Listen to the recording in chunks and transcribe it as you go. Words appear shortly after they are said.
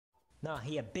Nah,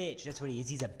 he a bitch. That's what he is.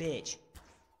 He's a bitch.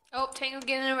 Oh, Tango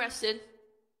getting arrested.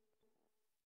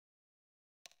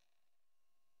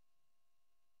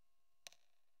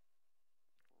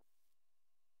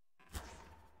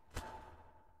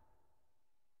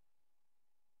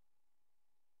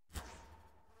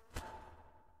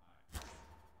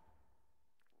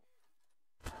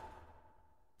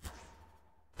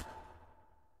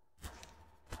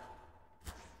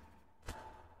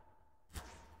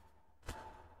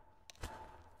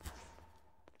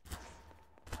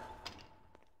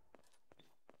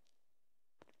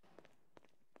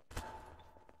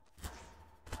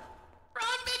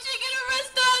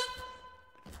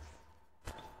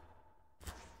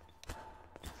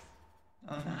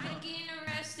 Oh no. I'm getting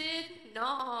arrested.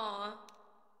 No.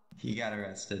 He got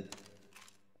arrested.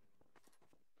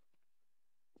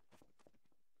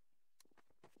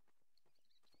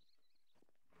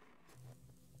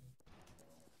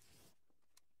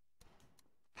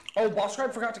 Oh, Boss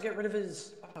Scribe forgot to get rid of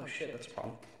his... Oh shit, that's a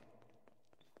problem.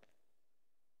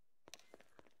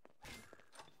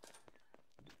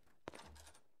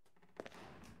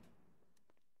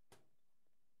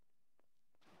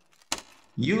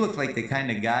 You look like the kind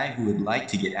of guy who would like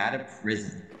to get out of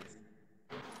prison.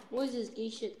 What is this gay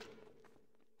shit?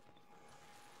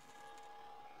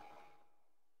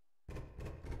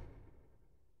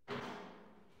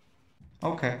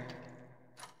 Okay.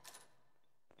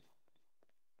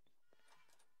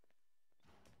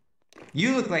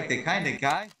 You look like the kind of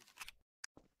guy...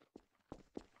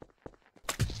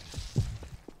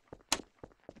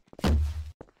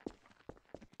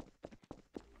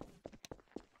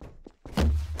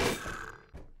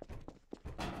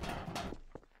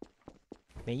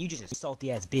 Man, you just a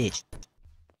salty ass bitch.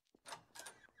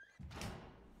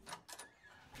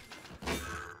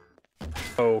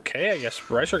 Okay, I guess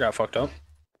Ricer got fucked up.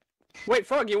 Wait,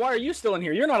 Froggy, why are you still in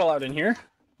here? You're not allowed in here.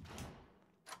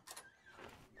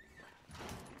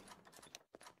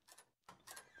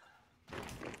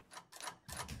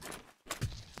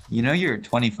 You know you're at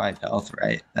 25 health,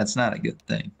 right? That's not a good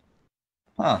thing.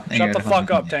 Oh, Shut the fuck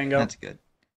up, Tango. That's good.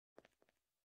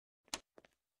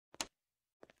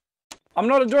 I'm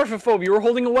not a dwarfophobe. You were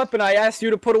holding a weapon I asked you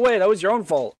to put away. That was your own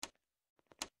fault.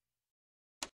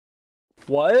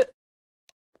 What?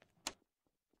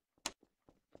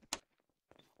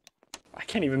 I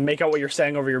can't even make out what you're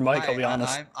saying over your mic, I'll be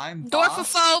honest. I'm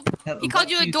Dwarfophobe! He called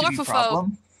you a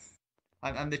dwarfophobe!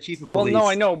 I'm the chief of Well, police. no,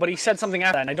 I know, but he said something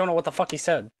after that, and I don't know what the fuck he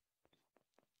said.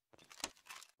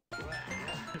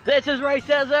 This is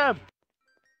racism!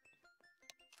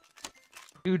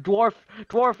 You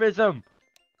dwarfism!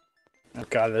 Oh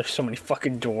god, there's so many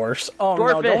fucking dwarfs. Oh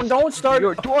Dwarfist. no, don't start.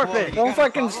 You're dwarfist! Don't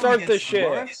fucking start this shit.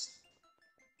 Dwarfs?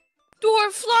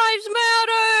 Dwarf lives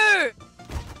matter!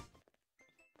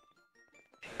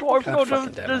 Dwarfs God, fucking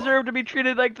don't damn it. deserve to be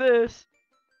treated like this!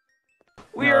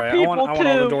 We Alright, are people I want too!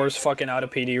 all the doors fucking out of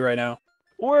PD right now.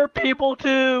 We're people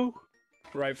too!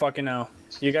 Right fucking now.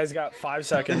 You guys got 5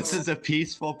 seconds. This is a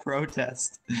peaceful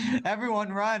protest.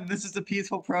 Everyone run! This is a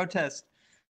peaceful protest.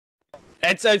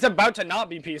 It's about to not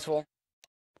be peaceful.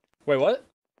 Wait, what?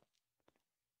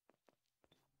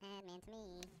 Man, to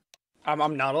me.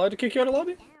 I'm not allowed to kick you out of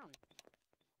lobby? Down.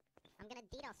 I'm gonna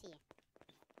DDoS you.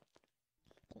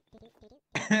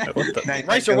 What the? Night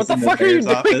Ricer, what goes the in the fuck are you mayor's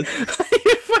doing? office.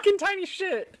 You fucking tiny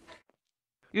shit.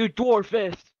 You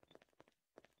dwarfist!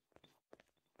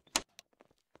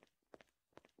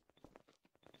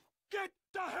 Get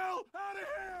the hell out of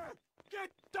here! Get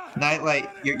the hell Nightlight,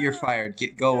 outta you're here! fired.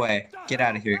 Go away. Get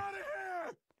out of here.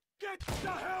 Get the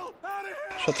hell out of here!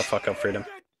 Shut the fuck up, Freedom.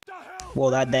 Get the hell Well,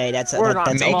 that's We're not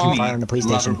that's making open me, fire on the police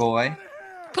Lover station. boy.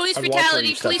 Police I'd walk where brutality,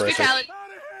 you step, police Ricer. brutality. out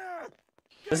of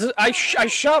here! This is I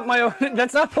shot my own.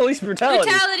 That's not police brutality.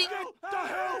 Brutality! Get the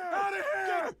hell out of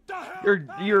here! Get the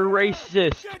hell You're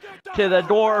racist to the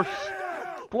dwarfs!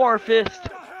 Dwarfist!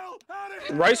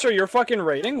 Ricer, you're fucking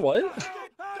rating? What?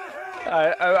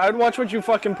 I'd watch what you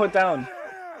fucking put down.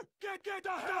 Get the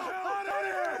hell out of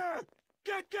here!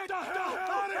 Get the hell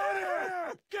out of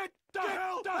here! Get the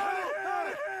hell out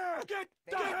of here! Get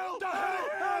the hell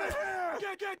out of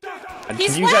here! Get the hell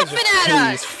He's Can you guys laughing just at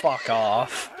please us. fuck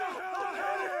off. out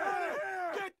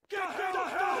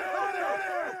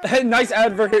of here! Nice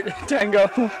advert, Tango.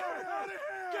 Get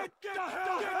the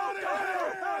hell out of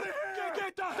here!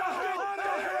 Get the hell out of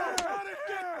here!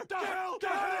 Get the hell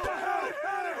out of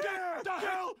here! Get the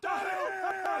hell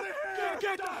out of here!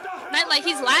 Get the hell Nightlight,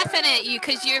 he's laughing at you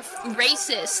because you're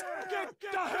racist. Get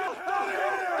the hell out of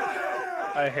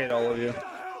here! I hate all of you.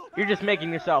 You're just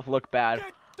making yourself look bad.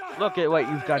 Look at what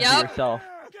you've done to Yup. yourself.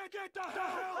 Get the hell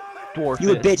out of here! Dwarfist.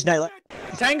 You a bitch, Nightlight.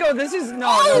 Tango, this is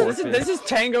this is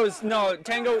Tango's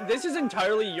Tango, this is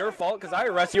entirely your fault because I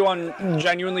arrest you on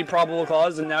genuinely probable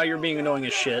cause and now you're being annoying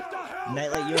as shit.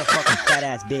 Nightlight, you're a fucking fat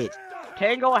ass bitch.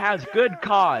 Tango has good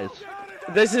cause.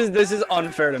 This is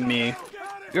unfair to me.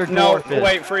 You're No, Dwarf.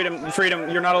 wait, freedom,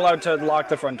 you're not allowed to lock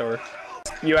the front door.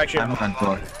 You actually I'm front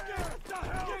door.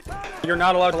 You're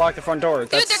not allowed to lock the front door. Dude,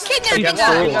 they're That's kidnapping against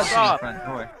the us. rules. us up. Front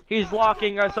door. He's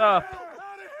locking us up.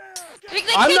 They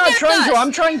I'm not kidnapped trying to. us.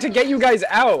 I'm trying to get you guys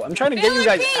out. I'm trying to get you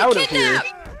guys They're out of here.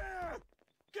 kidnapped.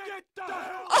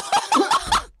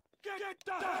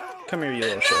 Come here, you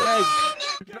little shit. Hey,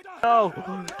 no,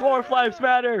 Dwarf lives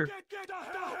matter.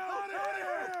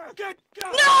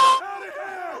 No!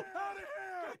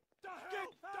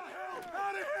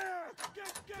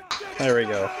 There we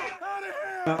go.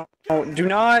 No, do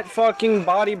not fucking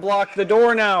body block the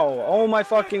door now. Oh my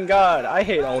fucking god. I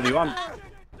hate all of you.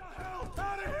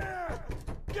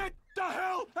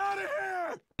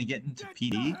 Get into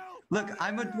PD. Look,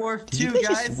 I'm a dwarf Did you too, guys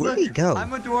just- guys. where'd Look, he go?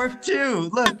 I'm a dwarf too.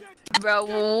 Look. Bro,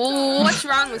 what's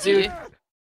wrong with you?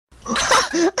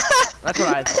 That's what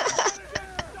I.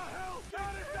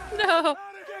 No.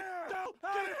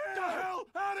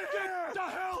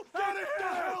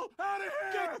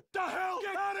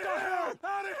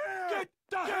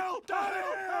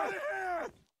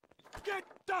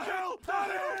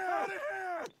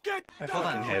 I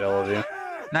fucking hate all of you.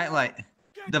 Nightlight.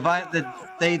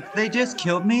 They just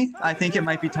killed me. I think it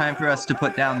might be time for us to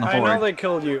put down the I know horde. they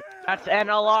killed you. That's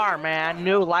NLR, man.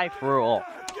 New life rule.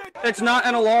 It's not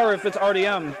NLR if it's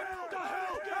RDM.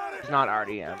 It's not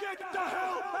RDM.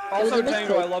 Also,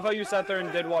 Tango, I love how you sat there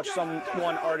and did watch someone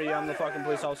RDM the fucking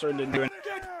police officer and didn't do anything.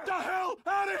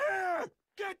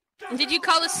 Did you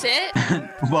call a sit?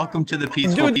 Welcome to the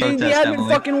peaceful Dude, the protest, admin Emily.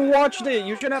 fucking watched it.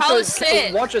 You shouldn't Call a have sit.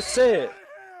 to watch a sit.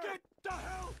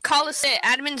 Call a sit.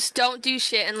 Admins don't do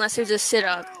shit unless there's a sit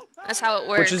up. That's how it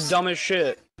works. Which is dumb as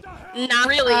shit. Not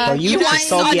really. Oh, you want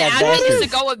salty an ass admin bastard. to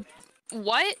go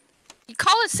what? You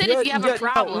call a sit if you have a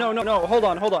problem. No, hold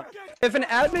on. If an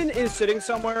admin is sitting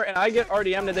somewhere and I get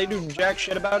RDM'd and they do jack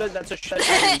shit about it, that's a shit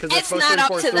admin because they're It's supposed not to up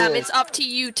enforce to the them. rules. It's up to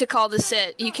you to call the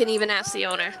sit. You can even ask the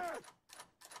owner.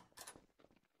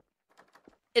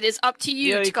 It is up to you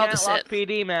Yeah, to you call the can't lock sit.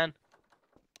 PD, man.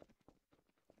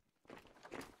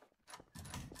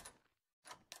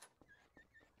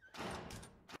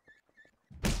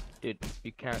 Dude,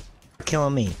 you can't. You're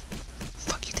killing me.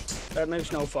 Fuck you think. That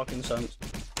makes no fucking sense.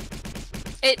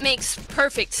 It makes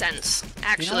perfect sense,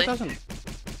 actually. No, it doesn't.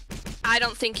 I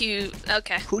don't think you.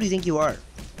 Okay. Who do you think you are?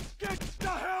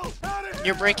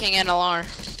 You're breaking NLR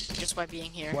just by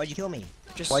being here. Why'd you kill me?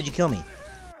 Just Why'd you kill me?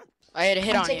 I had a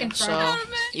hit I'm on you, taking so front.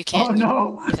 you can't.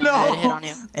 no, I had a hit on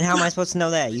you. And how am I supposed to know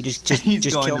that? You just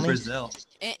He's going kill to me? Brazil.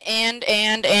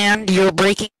 And you're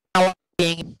breaking NLR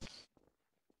being.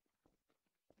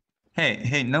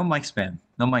 Hey, no mic spam.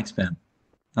 No mic spam.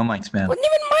 Wasn't even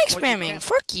mic spamming.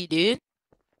 Fuck you, dude.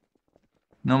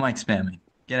 No mic spamming.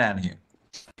 Get out of here.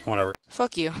 Whatever.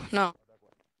 Fuck you. No.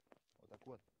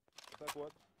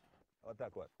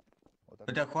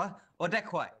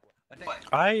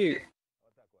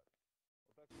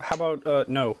 How about,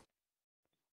 no.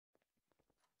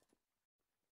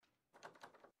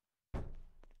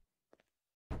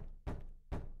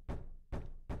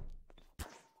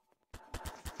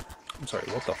 I'm sorry,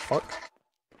 what the fuck?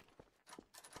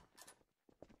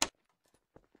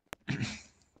 The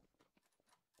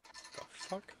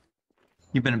fuck?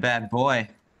 You've been a bad boy.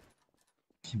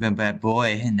 You've been a bad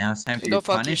boy, and now it's time for Go your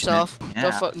fuck punishment. yourself.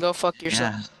 Yeah. Go fuck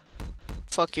yourself. Yeah.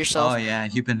 Fuck yourself. Oh yeah,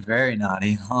 you've been very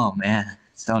naughty. Oh man,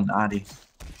 so naughty.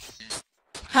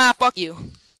 Ha! Fuck you.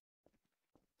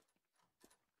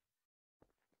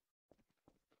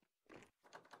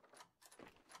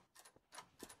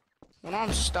 When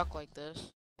I'm stuck like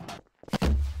this.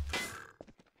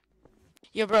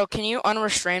 Yo, bro, can you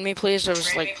unrestrain me, please? I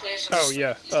was like, Oh,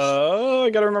 yeah. I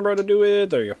gotta remember how to do it.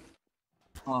 There you go.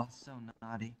 Oh, so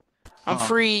naughty. I'm Oh.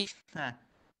 free. Huh.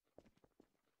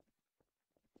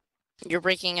 You're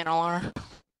breaking NLR.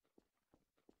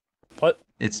 What?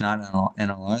 It's not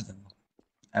NLR though.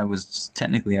 I was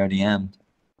technically RDM.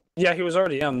 Yeah, he was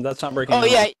already M. That's not breaking. Oh, the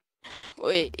law. yeah.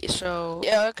 Wait, so...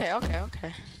 Yeah,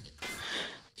 okay.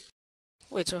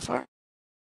 Wait, so far?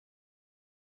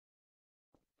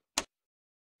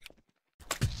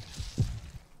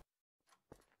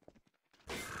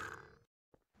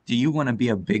 Do you want to be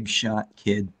a big shot,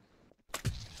 kid?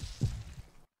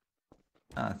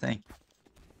 Thank you.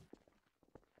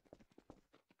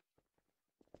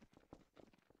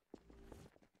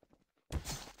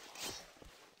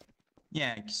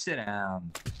 Yeah, sit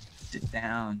down. Sit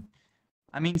down.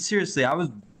 I mean, seriously,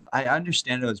 I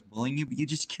understand I was bullying you, but you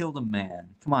just killed a man.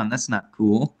 Come on, that's not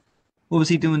cool. What was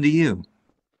he doing to you?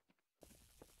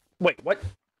 Wait, what?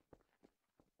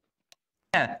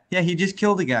 Yeah, he just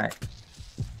killed a guy.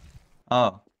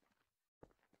 Oh.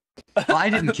 Well, I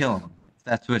didn't kill him, if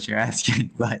that's what you're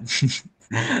asking, but...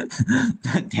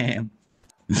 Damn.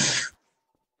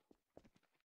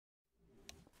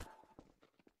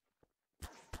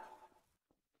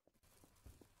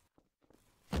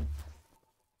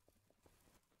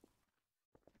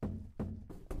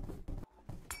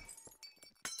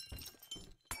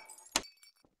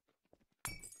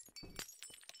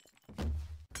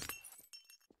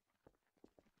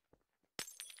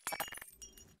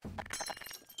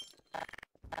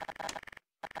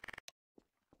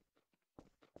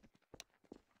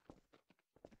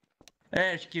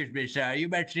 Excuse me, sir. Are you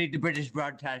mentioning the British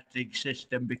Broadcasting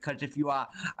System? Because if you are,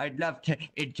 I'd love to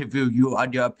interview you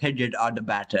on your opinion on the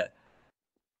matter.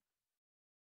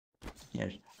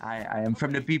 Yes, I am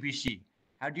from the BBC.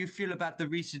 How do you feel about the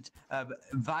recent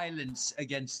violence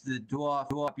against the dwarf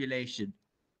population?